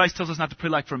Gentiles that Christ tells us not to pray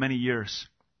like for many years.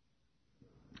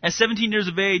 At 17 years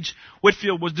of age,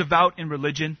 Whitefield was devout in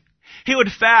religion. He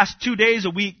would fast 2 days a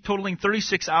week, totaling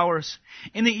 36 hours.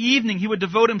 In the evening, he would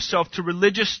devote himself to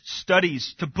religious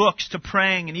studies, to books, to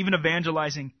praying, and even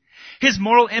evangelizing. His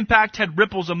moral impact had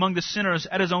ripples among the sinners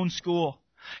at his own school.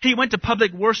 He went to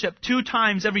public worship 2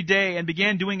 times every day and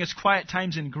began doing his quiet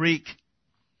times in Greek.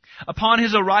 Upon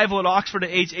his arrival at Oxford at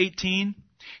age 18,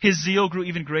 his zeal grew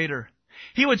even greater.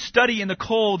 He would study in the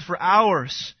cold for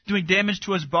hours, doing damage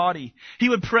to his body. He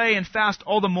would pray and fast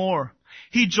all the more.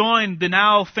 He joined the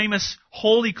now famous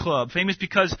Holy Club, famous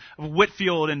because of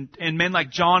Whitefield and men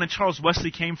like John and Charles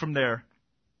Wesley came from there.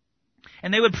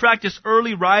 And they would practice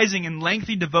early rising and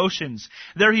lengthy devotions.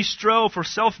 There he strove for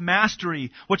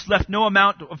self-mastery, which left no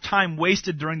amount of time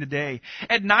wasted during the day.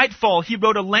 At nightfall, he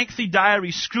wrote a lengthy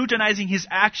diary scrutinizing his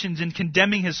actions and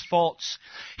condemning his faults.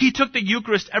 He took the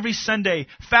Eucharist every Sunday,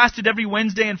 fasted every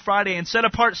Wednesday and Friday, and set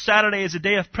apart Saturday as a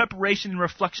day of preparation and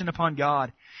reflection upon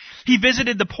God. He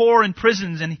visited the poor in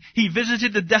prisons, and he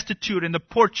visited the destitute and the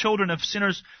poor children of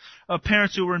sinners, of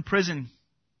parents who were in prison.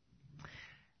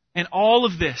 And all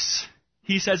of this,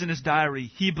 he says in his diary,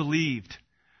 he believed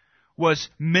was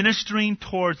ministering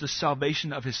towards the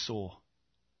salvation of his soul.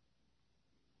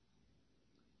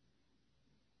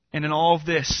 And in all of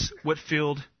this,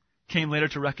 Whitefield came later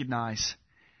to recognize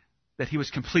that he was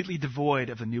completely devoid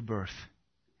of the new birth.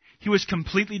 He was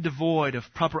completely devoid of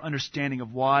proper understanding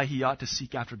of why he ought to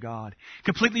seek after God.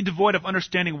 Completely devoid of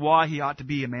understanding why he ought to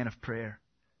be a man of prayer.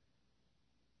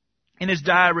 In his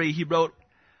diary, he wrote,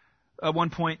 at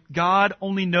one point, God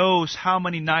only knows how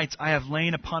many nights I have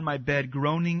lain upon my bed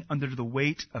groaning under the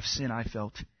weight of sin I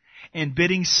felt, and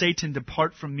bidding Satan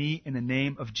depart from me in the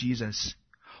name of Jesus.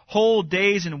 Whole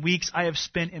days and weeks I have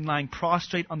spent in lying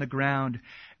prostrate on the ground,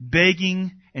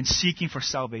 begging and seeking for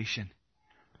salvation.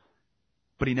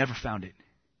 But he never found it.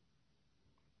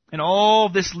 And all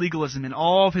this legalism and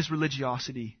all of his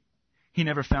religiosity, he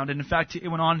never found it. In fact, it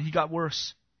went on, he got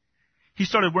worse. He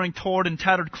started wearing torn and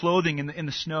tattered clothing in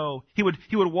the snow. He would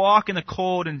walk in the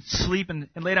cold and sleep and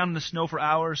lay down in the snow for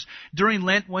hours. During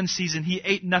Lent one season, he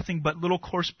ate nothing but little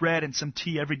coarse bread and some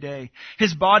tea every day.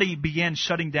 His body began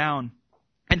shutting down.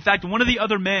 In fact, one of the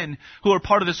other men who were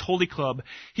part of this holy club,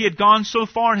 he had gone so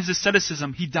far in his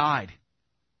asceticism, he died.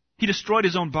 He destroyed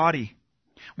his own body.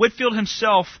 Whitefield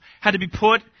himself had to be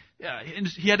put,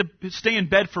 he had to stay in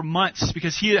bed for months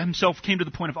because he himself came to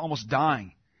the point of almost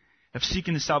dying, of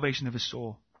seeking the salvation of his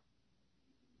soul.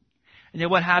 And yet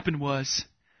what happened was,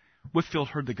 Whitefield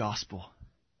heard the gospel.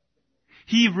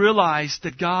 He realized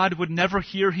that God would never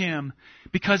hear him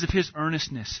because of his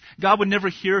earnestness. God would never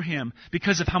hear him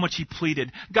because of how much he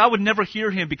pleaded. God would never hear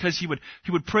him because he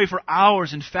would pray for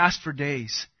hours and fast for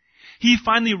days. He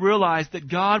finally realized that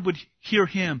God would hear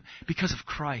him because of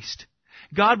Christ.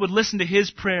 God would listen to his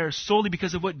prayers solely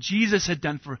because of what Jesus had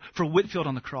done for Whitefield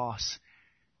on the cross.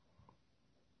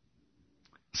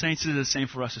 Saints, it is the same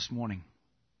for us this morning.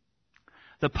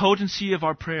 The potency of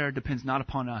our prayer depends not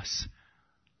upon us,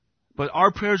 but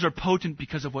our prayers are potent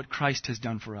because of what Christ has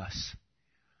done for us.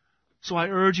 So I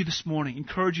urge you this morning,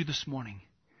 encourage you this morning,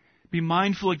 be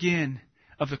mindful again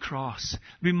of the cross.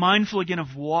 Be mindful again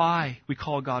of why we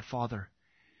call God Father.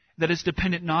 That it's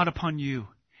dependent not upon you.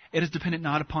 It is dependent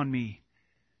not upon me.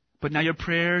 But now your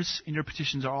prayers and your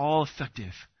petitions are all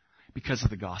effective because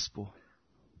of the gospel.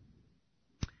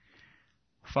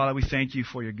 Father, we thank you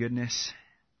for your goodness.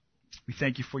 We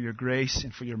thank you for your grace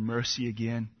and for your mercy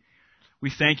again. We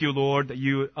thank you, Lord, that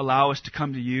you allow us to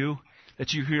come to you,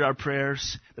 that you hear our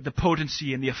prayers, that the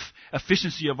potency and the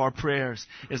efficiency of our prayers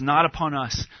is not upon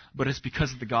us, but it's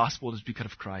because of the gospel, it's because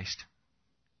of Christ.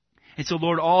 And so,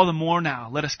 Lord, all the more now,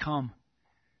 let us come.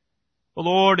 But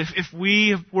Lord, if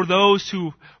we were those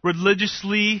who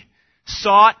religiously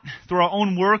sought through our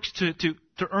own works to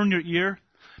earn your ear,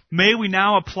 may we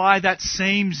now apply that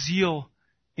same zeal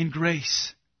in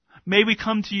grace. May we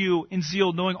come to you in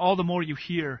zeal, knowing all the more you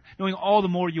hear, knowing all the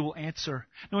more you will answer,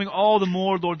 knowing all the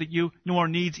more, Lord, that you know our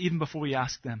needs even before we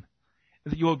ask them,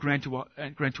 and that you will grant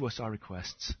to us our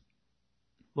requests.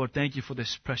 Lord, thank you for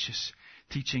this precious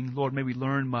teaching. Lord, may we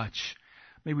learn much.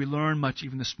 May we learn much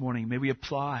even this morning. May we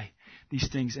apply these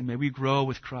things, and may we grow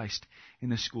with Christ in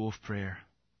the school of prayer.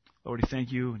 Lord, we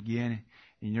thank you again.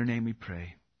 In your name we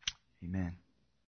pray. Amen.